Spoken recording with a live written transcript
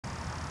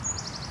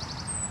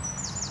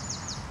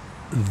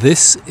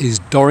This is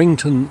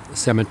Durrington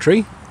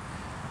Cemetery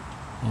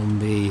on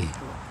the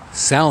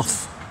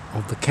south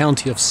of the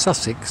county of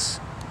Sussex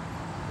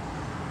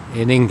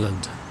in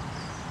England.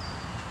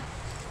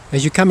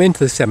 As you come into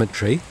the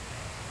cemetery,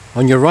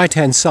 on your right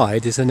hand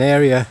side is an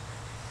area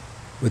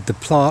with the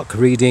plaque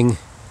reading,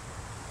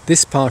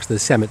 "This part of the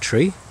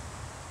cemetery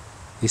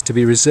is to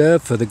be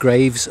reserved for the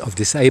graves of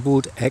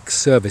disabled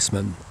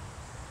ex-servicemen,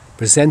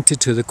 presented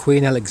to the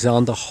Queen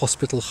Alexandra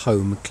Hospital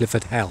Home,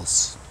 Clifford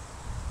House."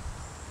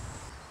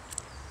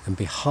 And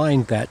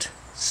behind that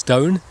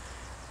stone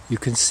you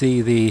can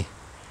see the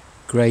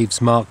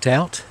graves marked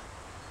out.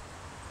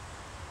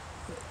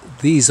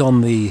 These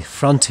on the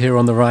front here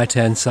on the right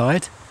hand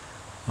side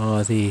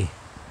are the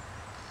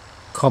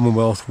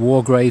Commonwealth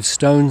War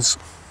gravestones,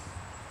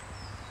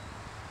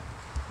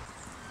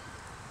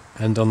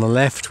 and on the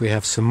left we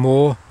have some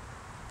more,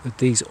 but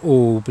these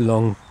all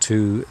belong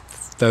to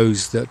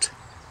those that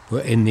were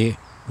in the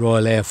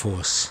Royal Air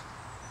Force.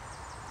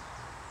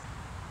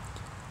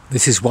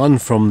 This is one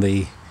from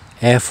the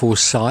Air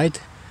Force side,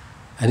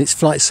 and it's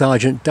Flight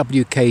Sergeant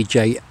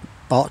W.K.J.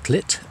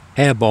 Bartlett,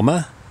 air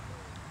bomber,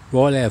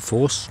 Royal Air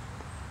Force,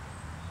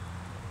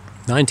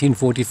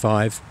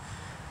 1945,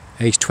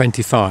 age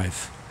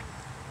 25.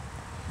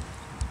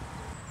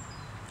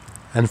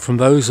 And from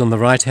those on the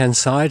right hand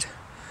side,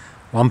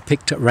 one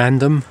picked at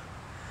random,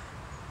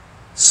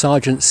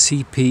 Sergeant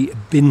C.P.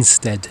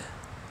 Binstead,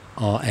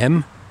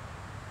 RM,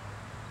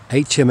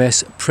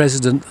 HMS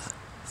President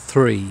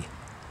 3,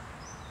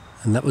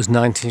 and that was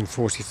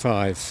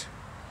 1945.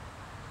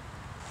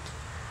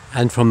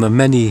 And from the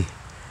many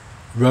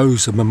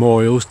rows of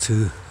memorials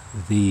to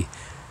the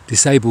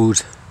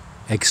disabled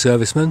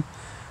ex-servicemen,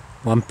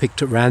 one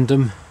picked at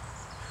random,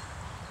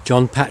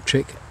 John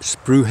Patrick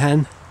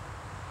Spruhan,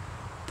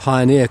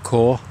 Pioneer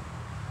Corps,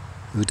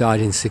 who died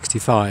in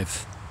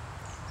 65.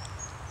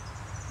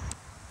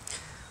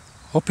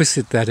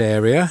 Opposite that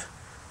area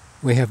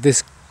we have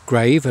this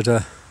grave at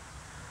a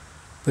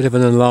bit of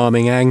an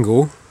alarming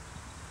angle,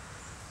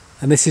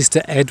 and this is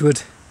to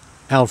Edward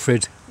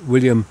Alfred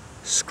William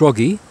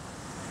Scroggie,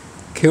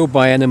 killed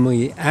by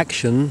enemy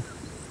action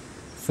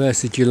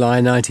 1st of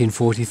July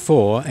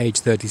 1944, age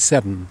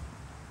 37.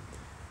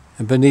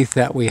 And beneath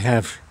that we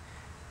have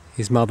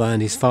his mother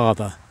and his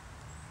father.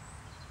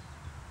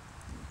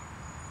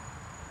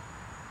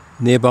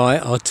 Nearby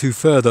are two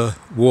further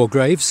war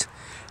graves,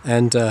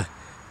 and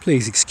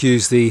please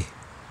excuse the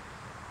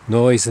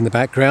noise in the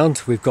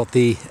background. We've got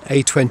the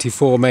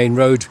A24 main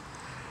road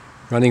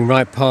running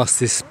right past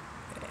this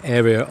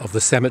area of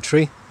the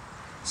cemetery,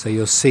 so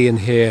you'll see and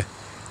hear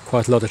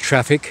quite a lot of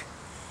traffic.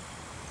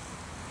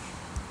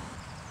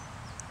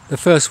 The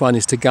first one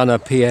is to Gunner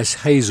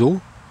P.S.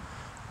 Hazel,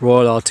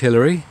 Royal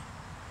Artillery,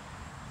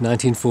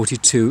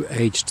 1942,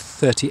 aged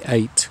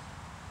 38.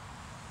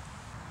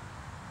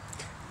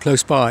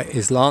 Close by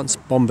is Lance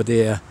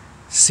Bombardier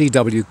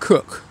C.W.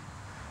 Cook,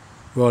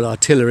 Royal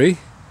Artillery,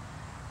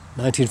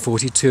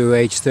 1942,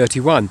 aged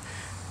 31.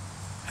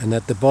 And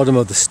at the bottom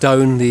of the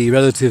stone the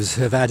relatives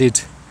have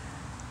added,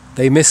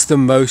 "They miss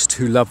them most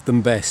who loved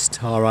them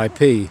best,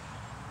 R.I.P."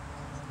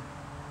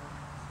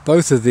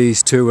 Both of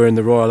these two were in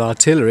the Royal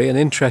Artillery, and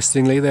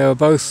interestingly they were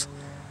both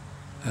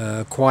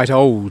quite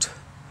old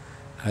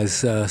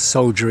as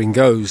soldiering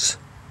goes.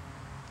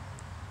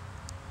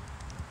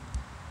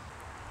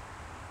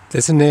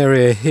 There's an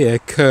area here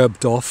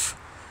curbed off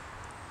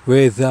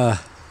with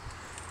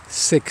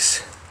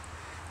 6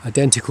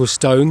 identical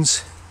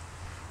stones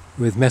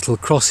with metal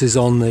crosses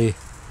on the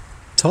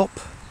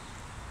top.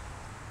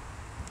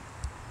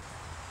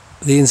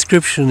 The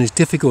inscription is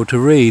difficult to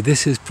read.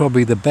 This is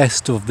probably the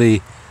best of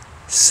the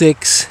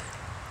 6.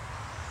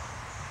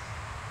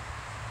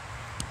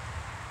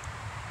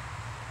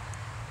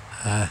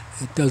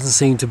 It doesn't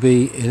seem to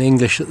be in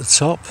English at the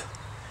top,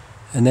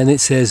 and then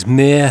it says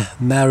Mère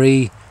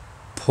Marie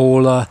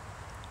Paula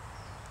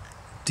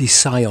de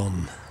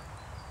Sion.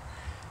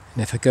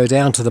 And if I go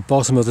down to the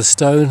bottom of the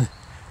stone,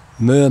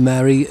 Mère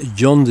Marie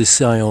John de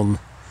Sion,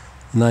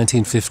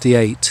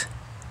 1958.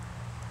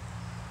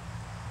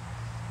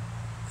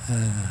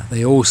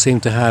 They all seem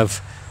to have,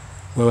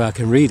 where I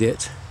can read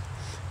it,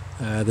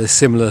 there's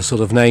similar sort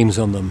of names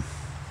on them.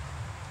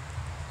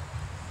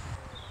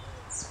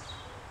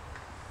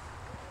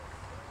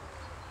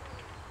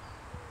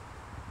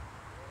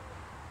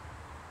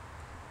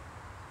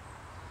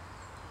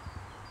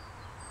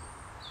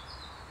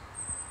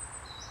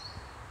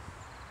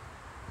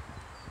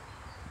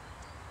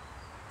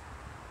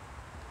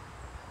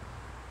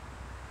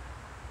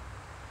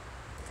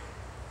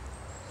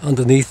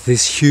 Underneath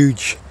this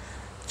huge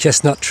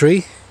chestnut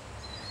tree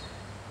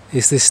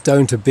is this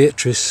stone to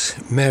Beatrice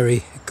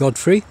Mary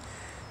Godfrey,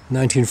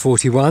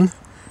 1941.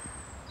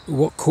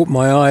 What caught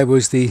my eye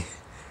was the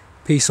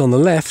piece on the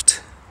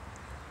left,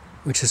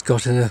 which has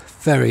got a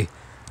very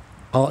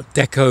Art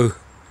Deco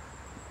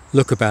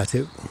look about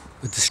it,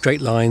 with the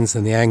straight lines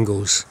and the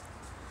angles.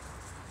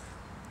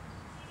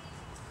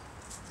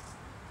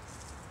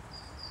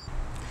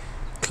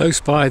 Close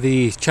by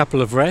the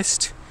Chapel of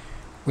Rest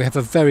we have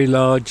a very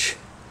large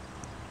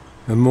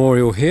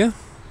memorial here.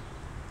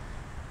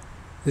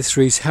 This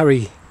reads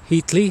Harry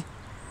Heatley,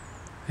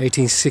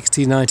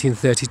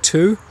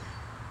 1860-1932,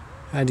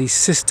 and his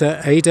sister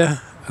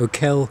Ada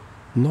O'Kell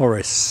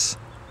Norris,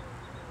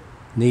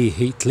 née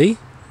Heatley.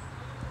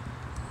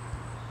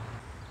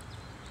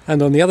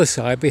 And on the other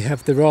side we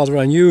have the rather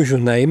unusual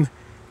name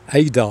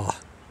Adar,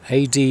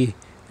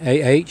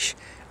 A-D-A-H,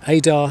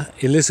 Adar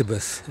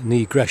Elizabeth,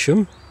 née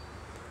Gresham,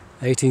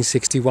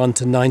 1861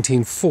 to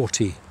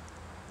 1940.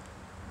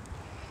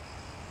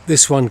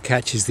 This one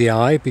catches the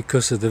eye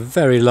because of the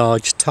very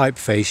large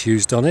typeface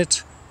used on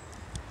it.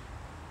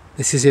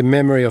 This is in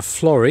memory of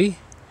Florrie,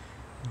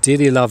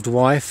 dearly loved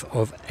wife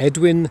of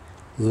Edwin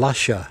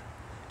Lusher,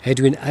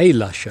 Edwin A.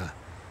 Lusher,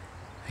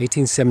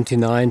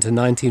 1879 to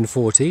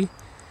 1940,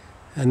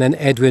 and then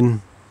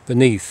Edwin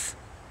beneath.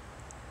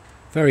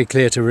 Very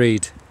clear to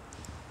read.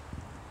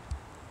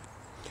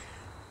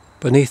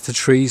 Beneath the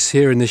trees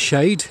here in the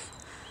shade,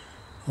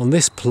 on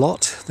this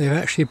plot, they've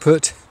actually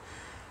put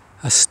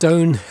a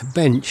stone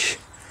bench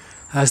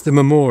as the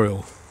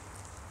memorial.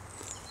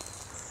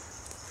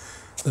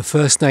 The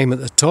first name at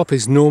the top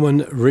is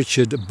Norman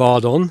Richard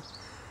Bardon,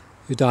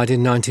 who died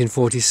in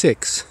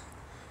 1946.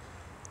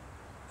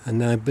 And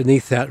now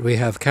beneath that we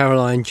have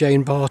Caroline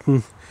Jane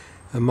Barton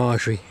and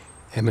Marjorie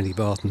Emily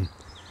Barton.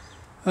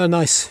 A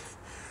nice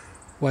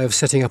way of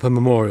setting up a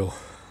memorial,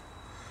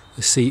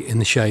 a seat in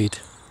the shade.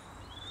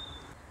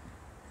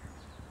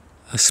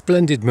 A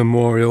splendid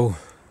memorial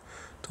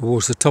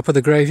towards the top of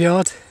the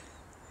graveyard.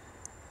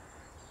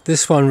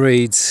 This one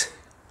reads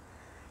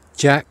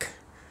Jack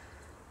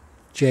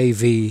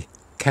J.V.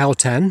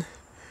 Cowtan,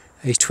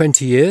 aged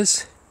 20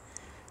 years,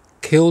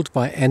 killed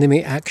by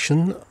enemy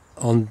action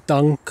on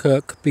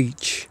Dunkirk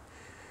Beach,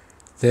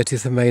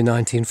 30th of May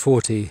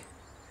 1940.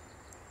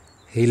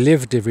 He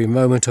lived every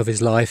moment of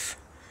his life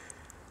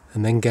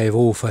and then gave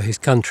all for his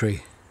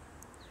country.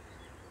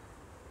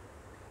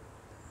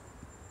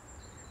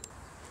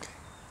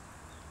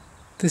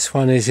 This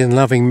one is in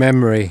loving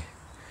memory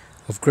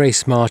of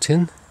Grace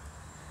Martin,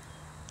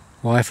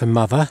 wife and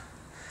mother,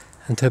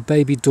 and her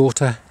baby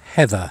daughter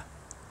Heather.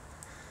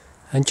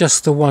 And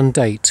just the one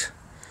date,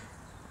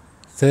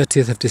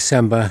 30th of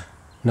December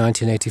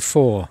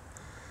 1984.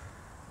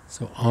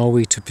 So are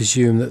we to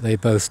presume that they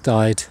both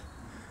died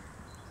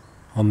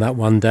on that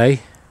one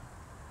day?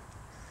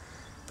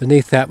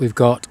 Beneath that we've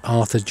got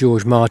Arthur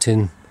George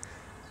Martin,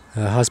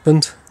 her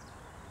husband,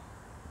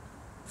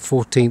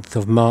 14th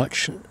of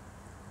March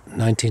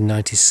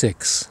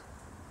 1996.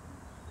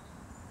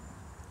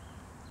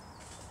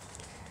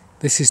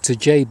 This is to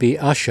J.B.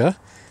 Usher,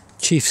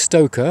 Chief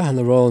Stoker in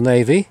the Royal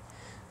Navy,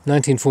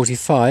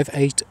 1945,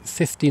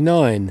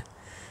 8:59.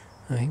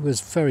 He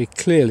was very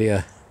clearly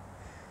a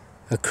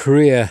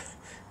career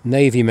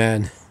Navy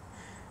man.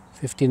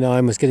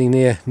 59 was getting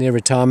near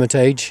retirement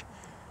age.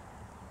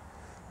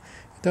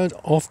 You don't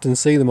often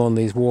see them on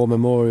these war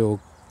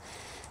memorial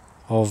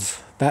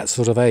of that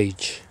sort of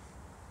age.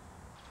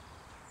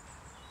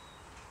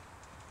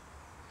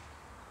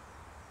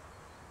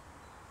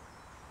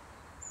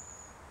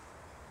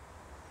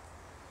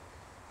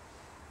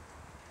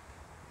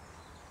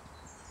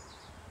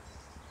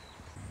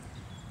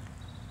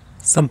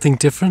 Something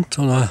different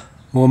on a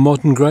more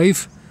modern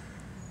grave.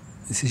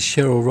 This is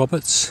Cheryl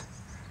Roberts,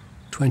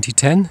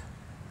 2010.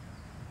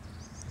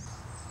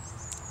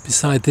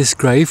 Beside this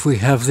grave we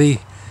have the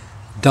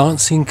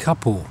dancing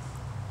couple.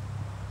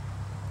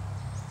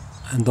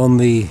 And on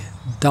the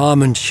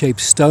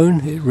diamond-shaped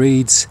stone it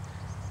reads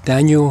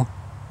Daniel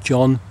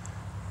John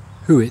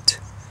Hewitt,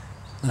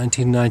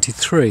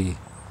 1993.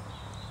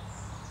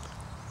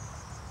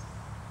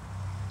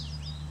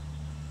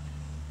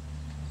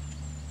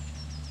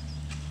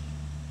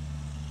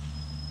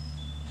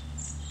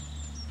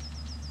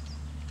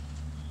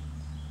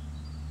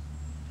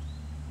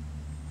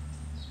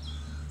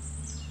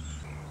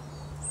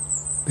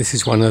 This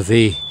is one of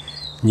the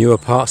newer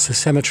parts of the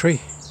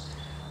cemetery.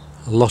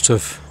 A lot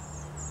of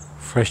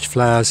fresh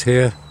flowers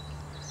here.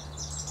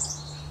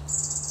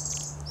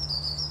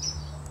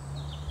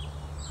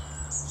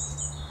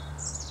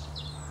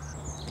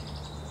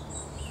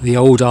 The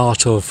old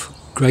art of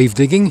grave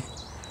digging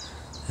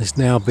has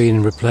now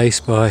been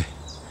replaced by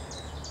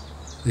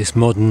this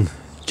modern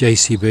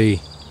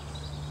JCB.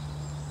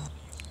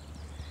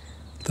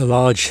 The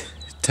large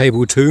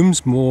table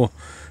tombs, more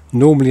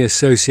normally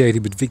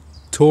associated with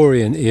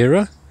Victorian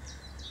era.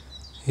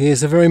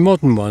 Here's a very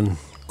modern one,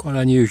 quite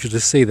unusual to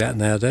see that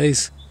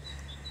nowadays.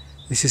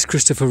 This is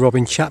Christopher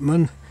Robin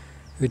Chapman,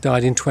 who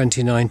died in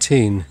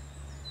 2019.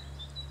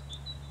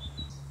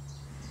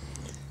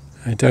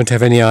 I don't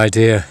have any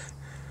idea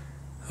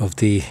of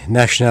the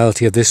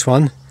nationality of this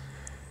one.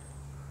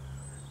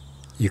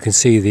 You can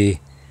see the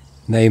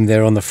name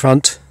there on the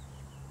front.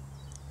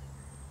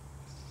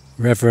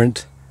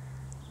 Reverend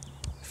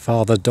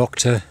Father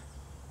Doctor.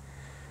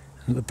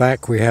 At the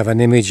back we have an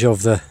image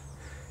of the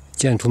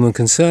gentleman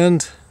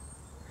concerned,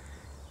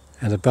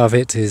 and above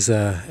it is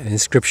an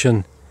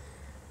inscription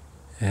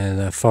in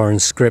a foreign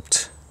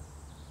script.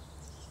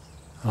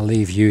 I'll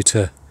leave you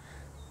to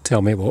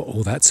tell me what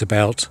all that's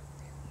about.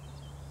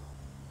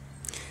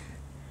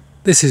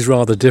 This is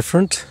rather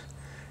different.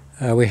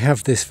 We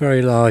have this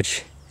very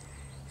large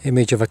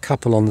image of a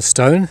couple on the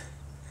stone,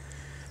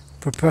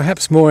 but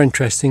perhaps more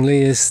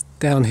interestingly is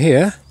down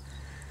here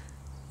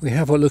we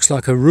have what looks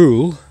like a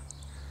rule,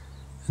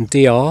 and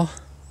DR,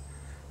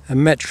 a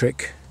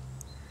metric,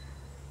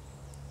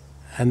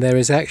 and there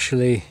is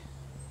actually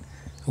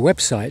a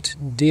website,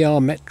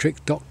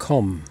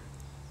 drmetric.com,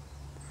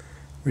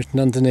 written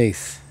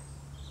underneath.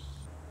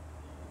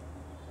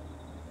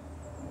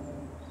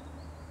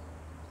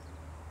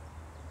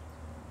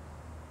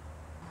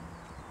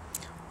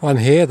 One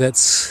here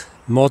that's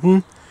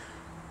modern,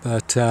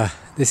 but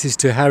this is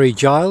to Harry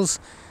Giles,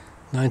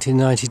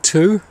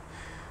 1992.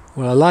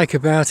 What I like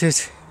about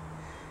it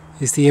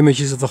is the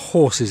images of the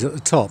horses at the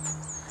top.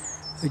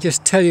 They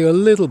just tell you a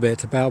little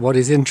bit about what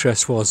his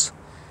interest was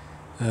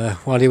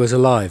while he was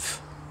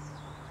alive.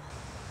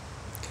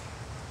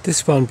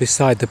 This one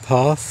beside the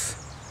path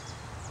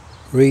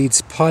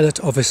reads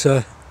Pilot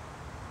Officer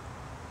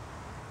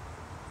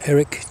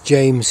Eric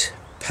James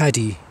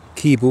Paddy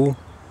Keeble,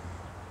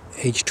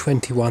 age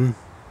 21,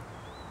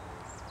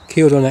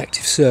 killed on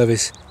active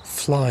service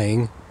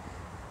flying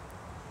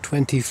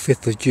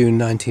 25th of June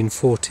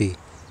 1940,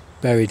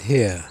 buried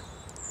here.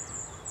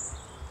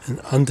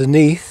 And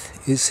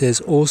underneath it says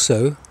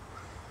also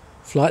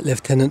Flight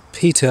Lieutenant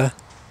Peter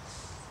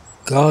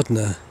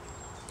Gardner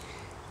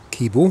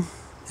Keeble,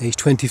 age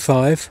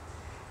 25,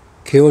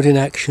 killed in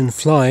action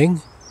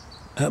flying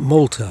at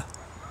Malta.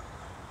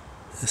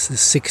 This is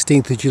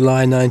 16th of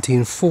July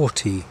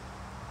 1940.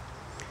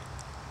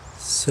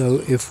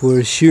 So if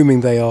we're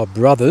assuming they are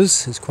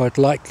brothers, it's quite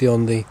likely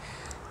on the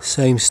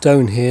same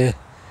stone here,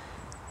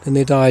 then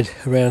they died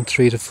around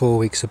 3 to 4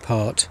 weeks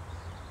apart,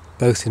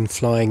 both in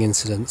flying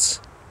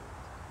incidents.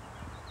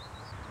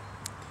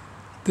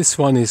 This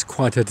one is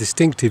quite a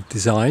distinctive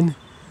design,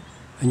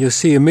 and you'll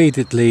see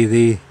immediately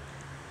the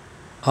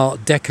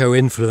Art Deco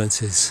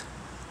influences.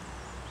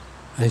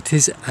 And it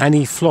is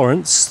Annie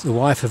Florence, the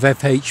wife of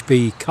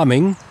F.H.B.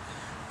 Cumming,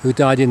 who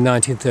died in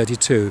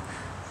 1932.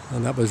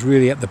 And that was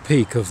really at the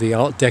peak of the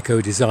Art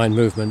Deco design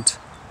movement.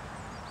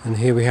 And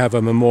here we have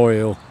a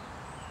memorial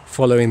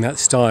following that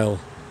style.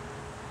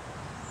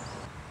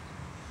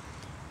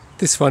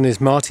 This one is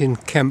Martin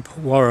Kemp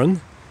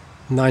Warren,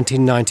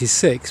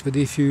 1996, but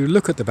if you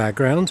look at the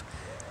background,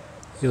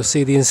 you'll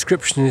see the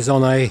inscription is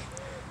on a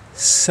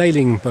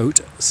sailing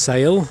boat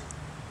sail,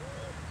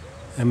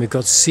 and we've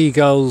got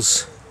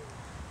seagulls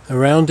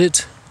around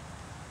it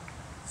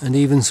and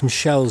even some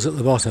shells at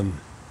the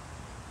bottom.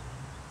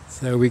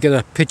 So we get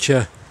a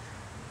picture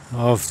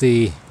of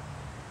the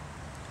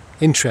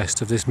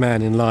interest of this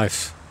man in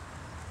life.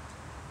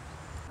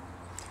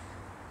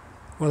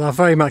 Well, I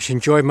very much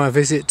enjoyed my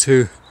visit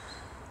to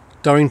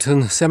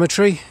Durrington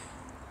Cemetery,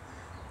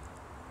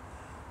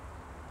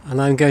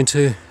 and I'm going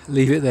to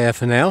leave it there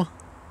for now.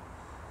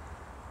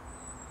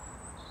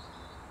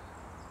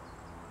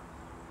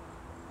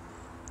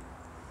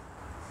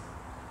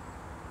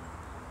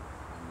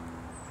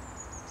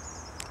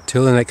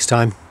 Till the next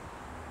time.